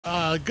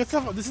Good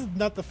stuff. This is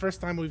not the first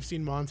time we've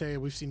seen Monte.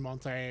 We've seen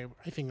Monte,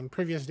 I think, in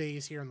previous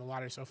days here in the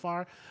ladder so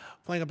far,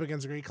 playing up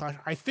against GrayClash.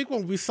 I think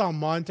when we saw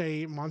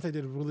Monte, Monte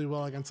did really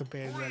well against a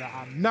Bayonetta.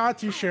 I'm not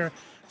too sure.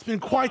 It's been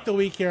quite the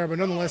week here, but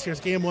nonetheless, here's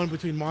game one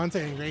between Monte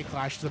and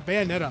GrayClash. The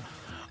Bayonetta.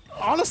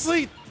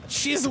 Honestly,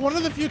 she's one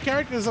of the few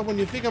characters that when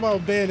you think about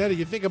Bayonetta,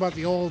 you think about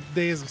the old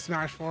days of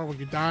Smash 4 when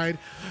you died.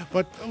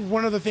 But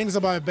one of the things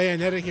about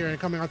Bayonetta here and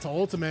coming out to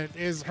Ultimate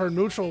is her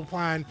neutral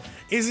plan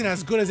isn't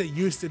as good as it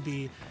used to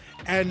be.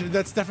 And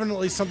that's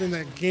definitely something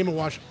that Game &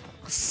 Watch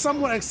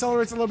somewhat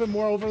accelerates a little bit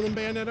more over than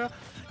Bayonetta,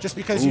 just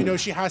because, you know,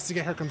 she has to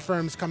get her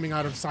confirms coming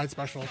out of side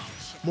special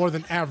more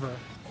than ever.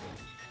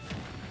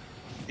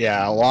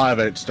 Yeah, a lot of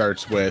it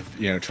starts with,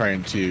 you know,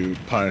 trying to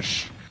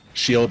punish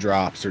shield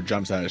drops or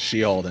jumps out of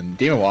shield, and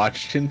Game &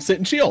 Watch can sit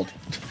and shield.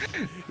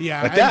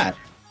 Yeah, like that.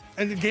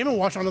 And Game &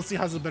 Watch honestly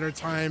has a better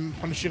time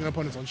punishing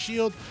opponents on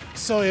shield.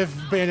 So if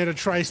Bayonetta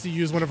tries to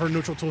use one of her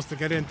neutral tools to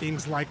get in,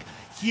 things like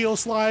heel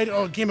slide,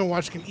 Game &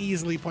 Watch can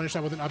easily punish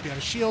that with an up out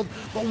of shield.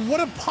 But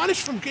what a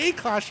punish from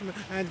GrayClash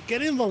and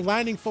getting the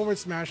landing forward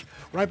smash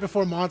right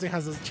before Monte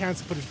has a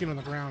chance to put his feet on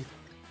the ground.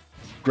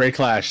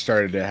 GrayClash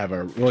started to have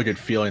a really good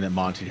feeling that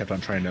Monte kept on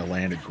trying to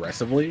land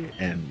aggressively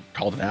and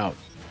called it out.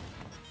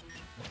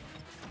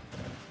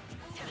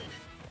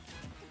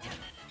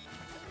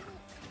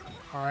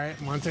 All right,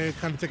 Monte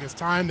kind of took his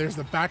time. There's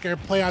the back air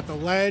play out the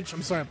ledge.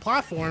 I'm sorry,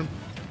 platform.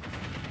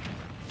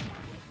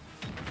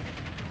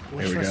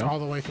 Wish press all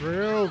the way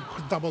through.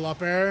 Double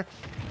up air.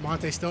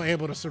 Monte still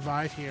able to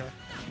survive here.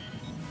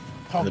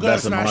 Oh, the good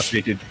best smash.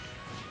 Monte did.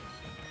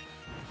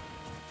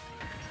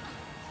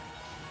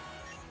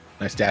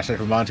 Nice dash there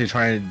from Monte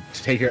trying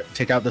to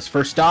take out this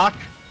first stock.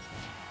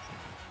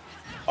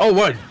 Oh,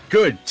 what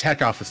good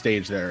tech off the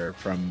stage there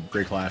from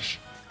GrayClash.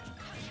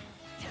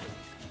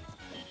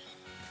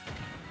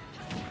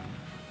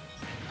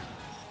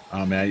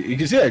 Oh man, you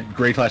can see that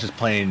GrayClash is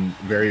playing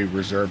very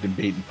reserved and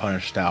bait and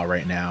punish style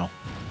right now.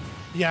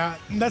 Yeah,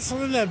 and that's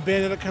something that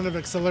Bayonetta kind of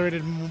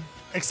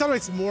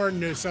accelerates more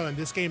so in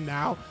this game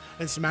now.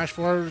 And Smash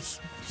 4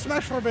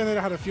 Bayonetta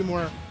had a few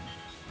more.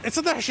 It's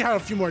not that she had a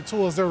few more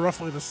tools; they're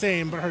roughly the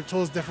same, but her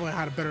tools definitely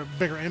had a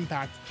bigger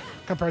impact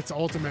compared to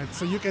Ultimate.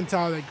 So you can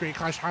tell that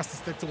GrayClash has to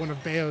stick to one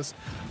of Bayo's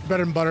bread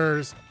and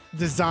butter's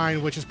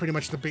design, which is pretty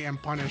much the bait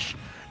and punish.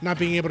 Not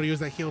being able to use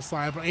that heel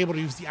slide, but able to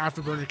use the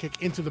afterburner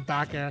kick into the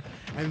back air.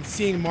 And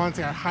seeing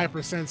Monte at high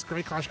percents,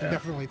 GrayClash can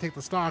definitely take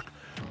the stock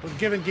with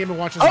giving Game &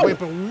 Watch's weight.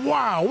 But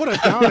wow, what a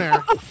down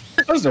air.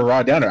 That was a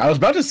raw down air. I was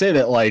about to say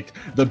that, like,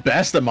 the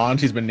best that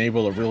Monte's been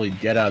able to really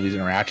get out of these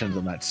interactions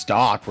on that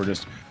stock were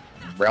just,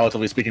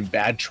 relatively speaking,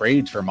 bad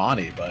trades for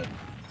Monte, but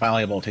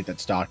finally able to take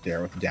that stock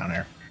there with the down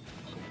air.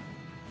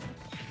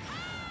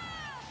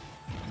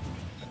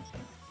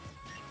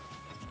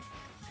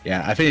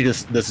 Yeah, I think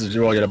this is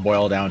really going to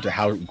boil down to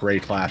how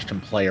GrayClash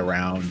can play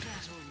around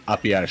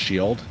up B out of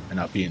shield and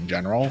up B in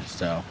general.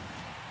 So,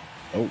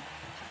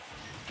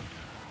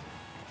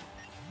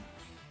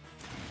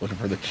 looking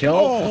for the kill.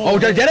 Oh,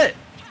 did I get it?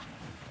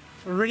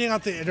 We're reading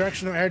out the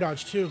direction of air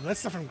dodge too. That's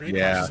stuff from GrayClash,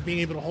 just being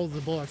able to hold the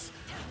bullets.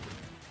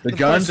 The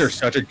guns are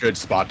such a good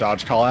spot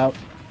dodge call out.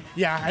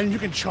 Yeah, and you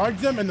can charge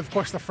them, and of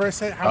course the first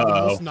hit have the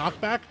most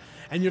knockback,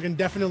 and you can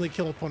definitely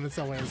kill opponents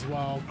that way as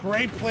well.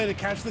 Great play to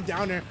catch the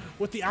down air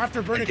with the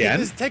afterburner kick.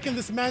 This is taking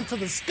this man to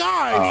the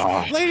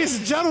skies. Ladies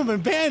and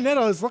gentlemen,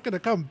 Bayonetta is looking to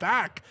come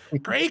back.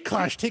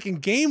 GrayClash taking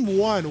game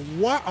one.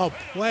 What a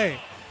play.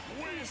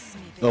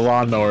 The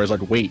lawnmower is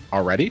like, wait,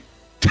 already?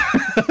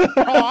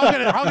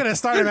 I'm gonna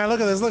start it, man. Look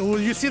at this. Look,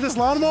 you see this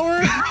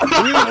lawnmower?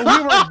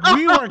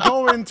 we were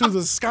going to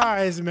the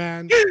skies,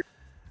 man.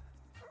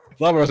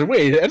 Lawnmower was like,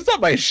 wait, it's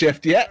not my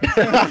shift yet.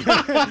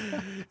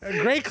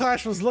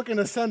 GrayClash was looking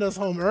to send us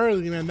home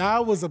early, man.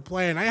 That was a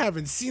play, and I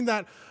haven't seen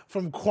that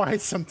from quite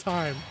some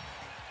time.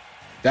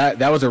 That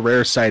was a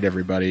rare sight,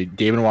 everybody.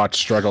 Game & Watch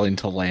struggling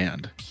to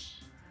land.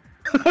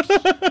 But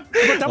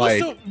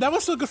that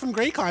was still good from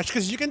GrayClash,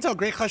 because you can tell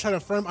GrayClash had a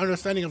firm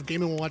understanding of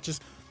Game &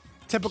 Watch's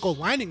typical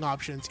landing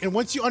options. And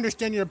once you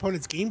understand your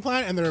opponent's game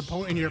plan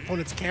and your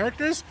opponent's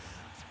characters,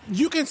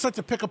 you can start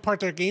to pick apart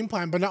their game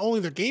plan, but not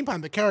only their game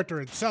plan, the character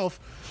itself,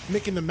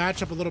 making the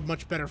matchup a little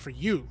much better for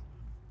you.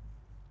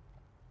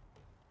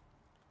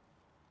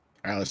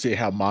 All right, let's see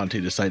how Monte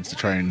decides to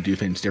try and do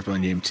things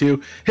differently in game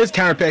two. His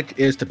counter pick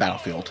is to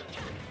Battlefield.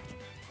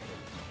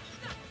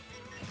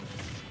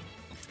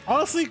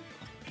 Honestly,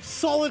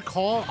 solid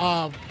call.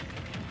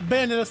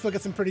 Bayonetta still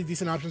gets some pretty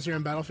decent options here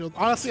in Battlefield.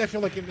 Honestly, I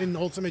feel like in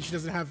Ultimate she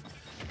doesn't have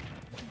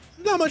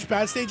not much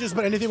bad stages,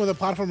 but anything with a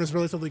platform is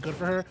relatively good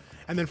for her.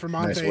 And then for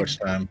Monte,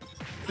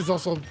 is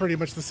also pretty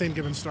much the same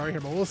given story here.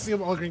 But we'll see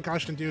what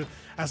GrayClash can do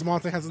as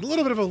Monte has a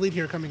little bit of a lead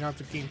here coming out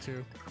to game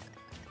two.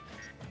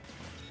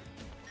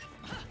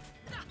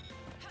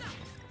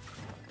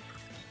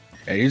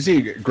 Yeah, you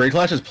see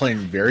GrayClash is playing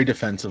very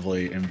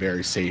defensively and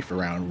very safe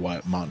around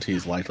what Monte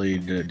is likely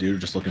to do,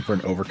 just looking for an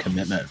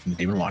overcommitment from the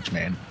Game & Watch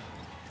man.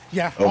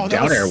 Yeah. Oh,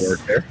 down air work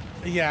there.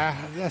 Yeah,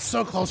 that's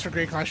so close for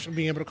GrayClash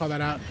being able to call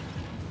that out.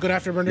 Good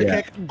afterburner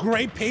kick.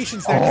 Great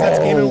patience there, because that's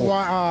Game &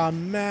 Watch. Oh,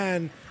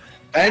 man.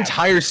 That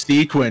entire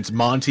sequence,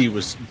 Monte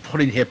was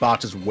putting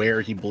hitboxes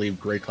where he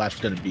believed GrayClash was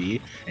going to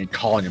be and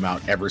calling him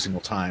out every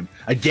single time.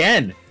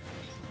 Again!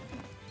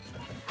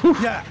 Whew.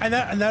 Yeah,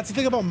 and that's the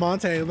thing about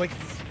Monte. Like,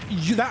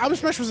 that up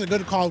smash was a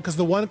good call because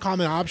the one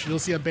common option you'll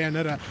see a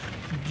Bayonetta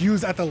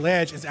use at the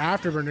ledge is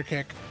afterburner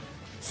kick.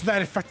 So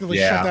that effectively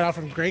shut that out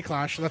from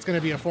GrayClash. So that's going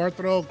to be a forward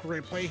throw.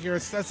 Great play here.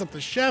 Sets up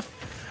the shift.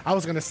 I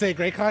was going to say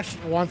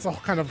GrayClash wants to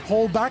kind of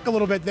hold back a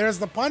little bit. There's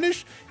the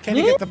punish. Can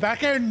he get the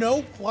back air?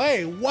 No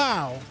play.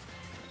 Wow.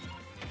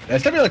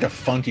 It's definitely like a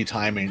funky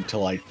timing to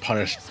like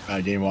punish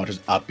Game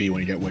Watch's up B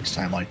when you get witch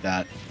time like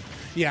that.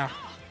 Yeah.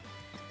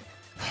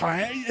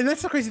 And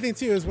that's the crazy thing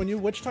too, is when you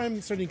witch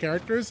time certain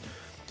characters,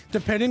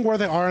 depending where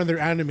they are in their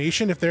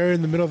animation, if they're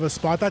in the middle of a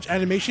spot dodge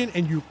animation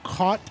and you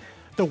caught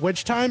the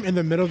witch time in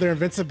the middle of their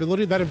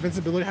invincibility, that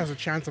invincibility has a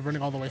chance of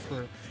running all the way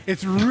through.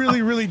 It's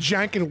really, really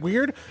jank and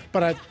weird,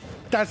 but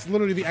that's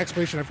literally the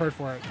explanation I've heard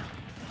for it.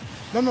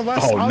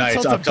 Nonetheless,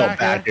 nice up tilt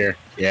back here.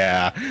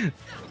 Yeah.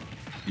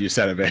 You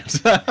said it,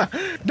 Vince.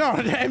 No,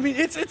 I mean,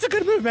 it's a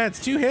good move, man.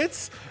 It's 2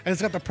 hits, and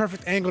it's got the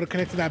perfect angle to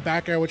connect to that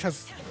back air, which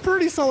has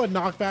pretty solid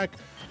knockback.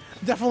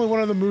 Definitely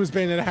one of the moves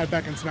Bayonetta had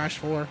back in Smash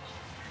 4.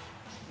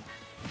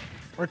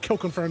 Or kill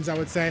confirms, I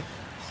would say.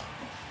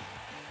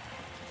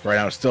 Right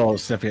now, still a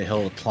significant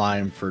hill to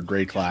climb for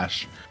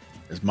GrayClash.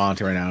 As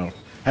Monte right now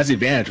has the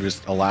advantage of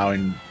just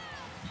allowing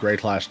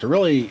GrayClash to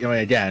really,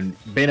 again,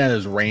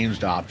 Bayonetta's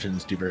ranged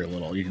options do very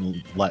little. You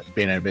can let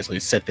Bayonetta basically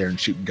sit there and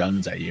shoot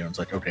guns at you, and it's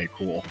like, okay,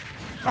 cool.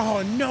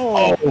 Oh,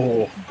 no.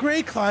 Oh.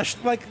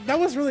 GrayClash, like, that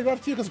was really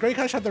rough, too, because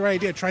GrayClash had the right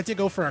idea. Tried to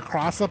go for a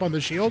cross-up on the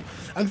shield.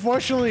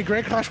 Unfortunately,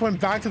 GrayClash went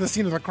back to the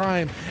scene of the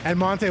crime, and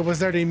Monte was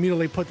there to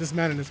immediately put this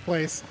man in his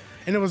place.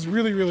 And it was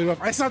really, really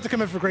rough. I still have to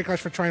come in for GrayClash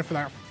for trying for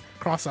that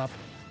cross-up.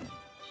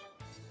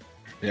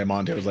 Yeah,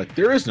 Monte was like,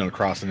 there is no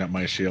crossing up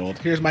my shield.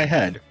 Here's my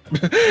head.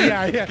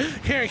 Yeah.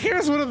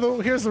 Here's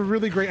a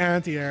really great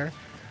anti-air.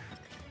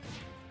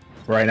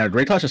 Right now,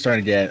 GrayClash is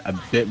starting to get a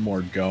bit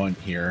more going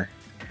here.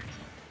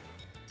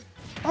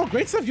 Oh,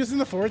 great stuff using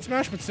the forward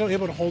smash, but still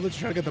able to hold it to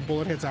try to get the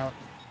bullet hits out.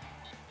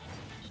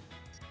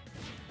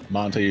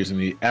 Monte using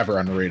the ever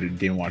underrated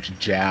Game Watch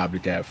jab to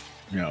get,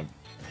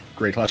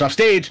 GrayClash off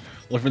stage.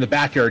 Looking for the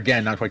back air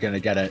again, not quite going to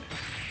get it.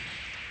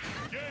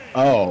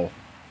 Oh.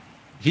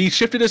 He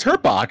shifted his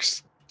hurt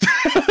box.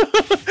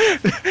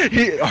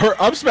 Her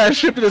up smash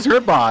shifted his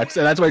hurt box,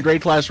 and that's why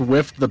GrayClash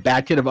whiffed the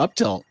back hit of up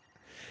tilt.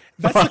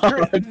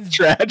 That's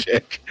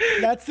tragic.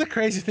 That's the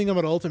crazy thing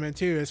about Ultimate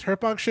too, is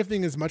hurt box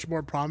shifting is much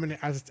more prominent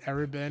as it's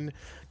ever been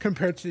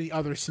compared to the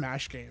other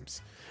Smash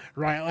games,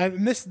 right?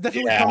 And this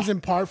definitely comes in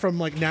part from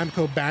like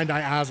Namco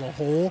Bandai as a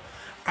whole.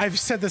 I've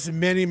said this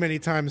many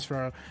times,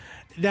 bro.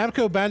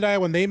 Namco Bandai,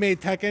 when they made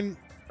Tekken,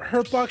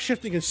 hurt box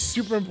shifting is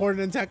super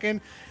important in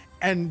Tekken.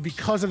 And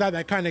because of that,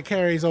 that kind of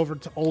carries over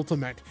to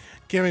Ultimate,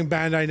 giving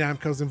Bandai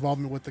Namco's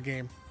involvement with the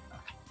game.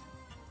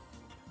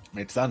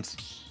 Makes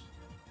sense.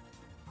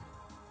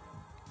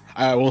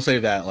 I will say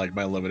that, like,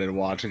 my limited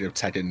watching of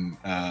Tekken,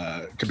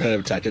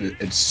 competitive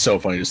Tekken, it's so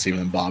funny to see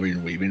them bobbing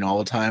and weaving all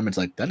the time. It's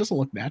like, that doesn't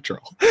look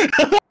natural.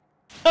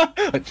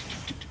 Like,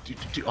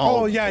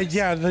 oh, yeah,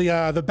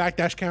 the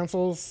backdash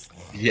cancels.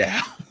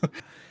 Yeah.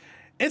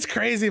 It's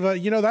crazy,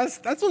 but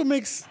that's what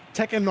makes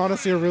Tekken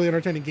honestly a really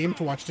entertaining game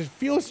to watch. It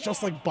feels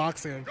just like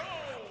boxing,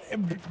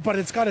 but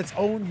it's got its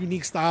own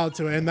unique style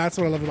to it, and that's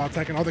what I love about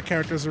Tekken. All the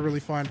characters are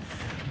really fun,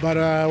 but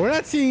we're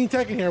not seeing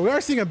Tekken here. We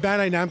are seeing a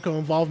Bandai Namco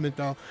involvement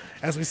though,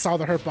 as we saw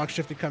the hurt box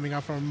shifting coming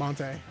out from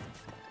Monte.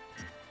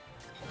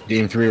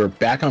 Game 3, we're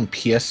back on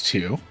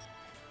PS2.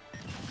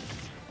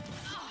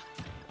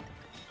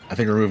 I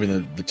think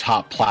removing the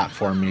top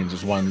platform means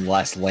there's one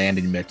less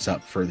landing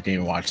mix-up for the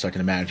Game & Watch, so I can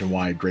imagine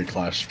why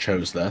GrayClash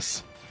chose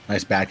this.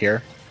 Nice back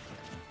air.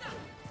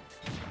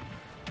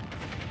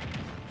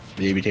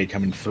 The ABK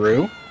coming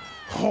through.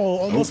 Oh,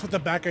 almost with the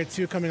back air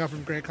too coming out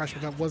from GrayClash,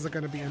 but that wasn't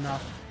going to be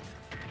enough.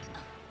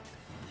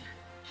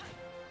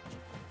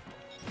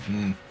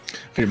 I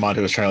think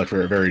Monte was trying to look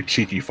for a very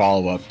cheeky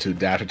follow-up to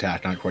dash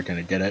attack, not quite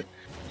going to get it.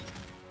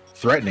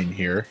 Threatening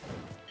here.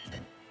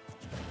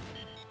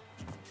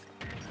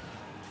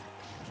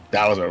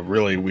 That was a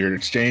really weird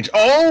exchange.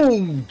 Oh,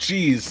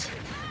 jeez.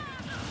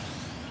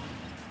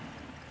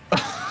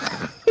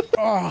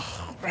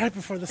 Oh, right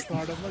before the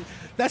start. Like,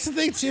 that's the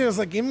thing too. Is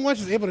like Game & Watch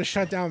is able to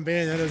shut down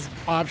Bayonetta's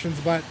options,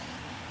 but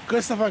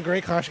good stuff on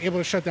GrayClash, able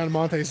to shut down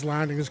Monte's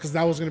landings because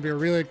that was going to be a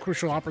really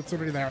crucial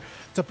opportunity there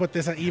to put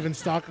this at even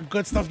stock.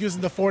 Good stuff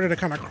using the forward to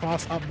kind of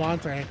cross up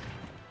Monte.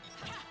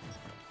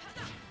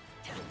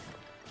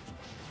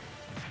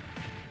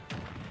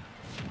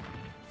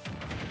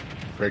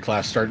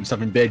 GrayClash starting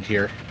something big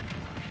here.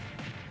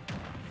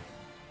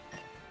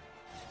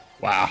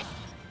 Wow.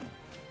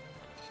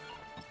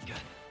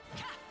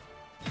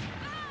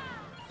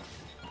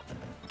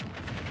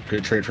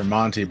 Good trade from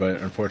Monte,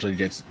 but unfortunately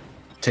gets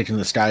taken to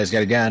the skies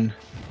yet again.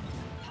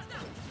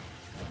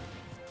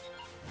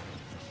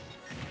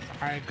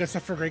 Alright, good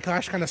stuff for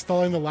GrayClash, kind of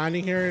stalling the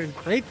landing here. And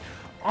great.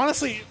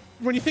 Honestly,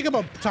 when you think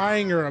about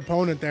tying your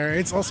opponent there,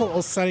 it's also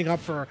setting up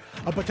for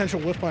a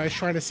potential whiff by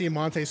trying to see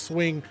Monte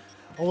swing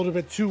a little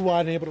bit too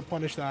wide and able to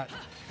punish that.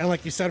 And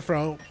like you said,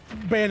 Fro,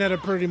 Bayonetta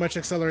pretty much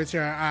accelerates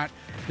here at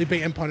the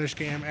bait and punish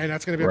game, and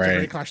that's going to be up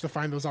to GrayClash to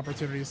find those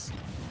opportunities.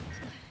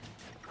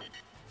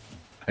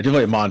 I do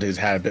like Monte's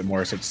had a bit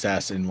more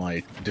success in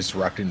like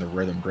disrupting the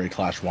rhythm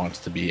GrayClash wants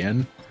to be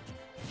in.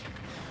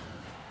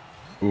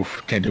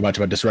 Oof, can't do much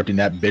about disrupting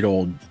that big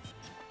old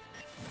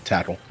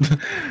tackle.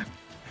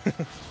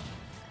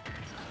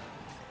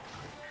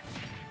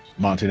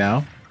 Monte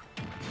now.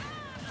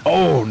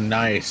 Oh,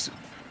 nice.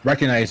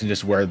 Recognizing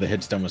just where the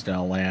hit stun was going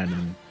to land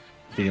and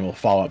being able to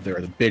follow up there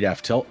with a big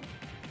F tilt.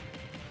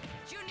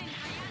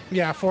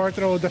 Yeah, forward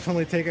throw will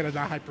definitely take it at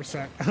that high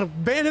percent.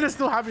 Bayonetta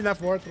still having that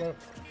forward throw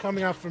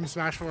coming out from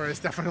Smash 4 is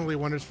definitely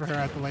wonders for her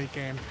at the late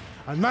game.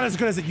 Not as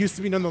good as it used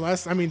to be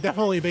nonetheless. I mean,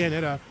 definitely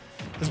Bayonetta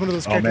is one of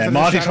those characters. Oh man,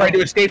 Monte tried to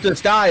escape to the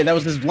sky. That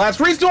was his last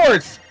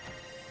resource.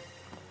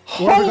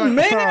 Oh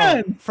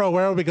man! Fro,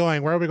 where are we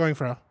going? Where are we going,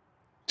 Fro?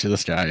 To the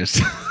skies.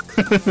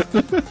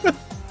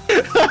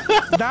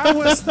 that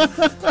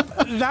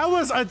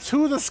was a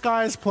to the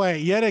skies play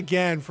yet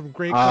again from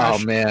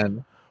GrayClash. Oh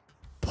man.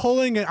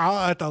 Pulling it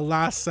out at the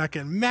last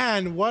second.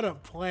 Man, what a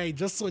play.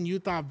 Just when you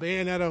thought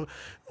Bayonetta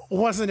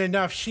wasn't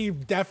enough, she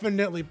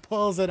definitely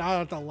pulls it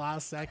out at the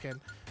last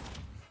second.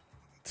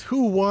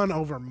 2-1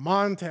 over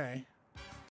Monte.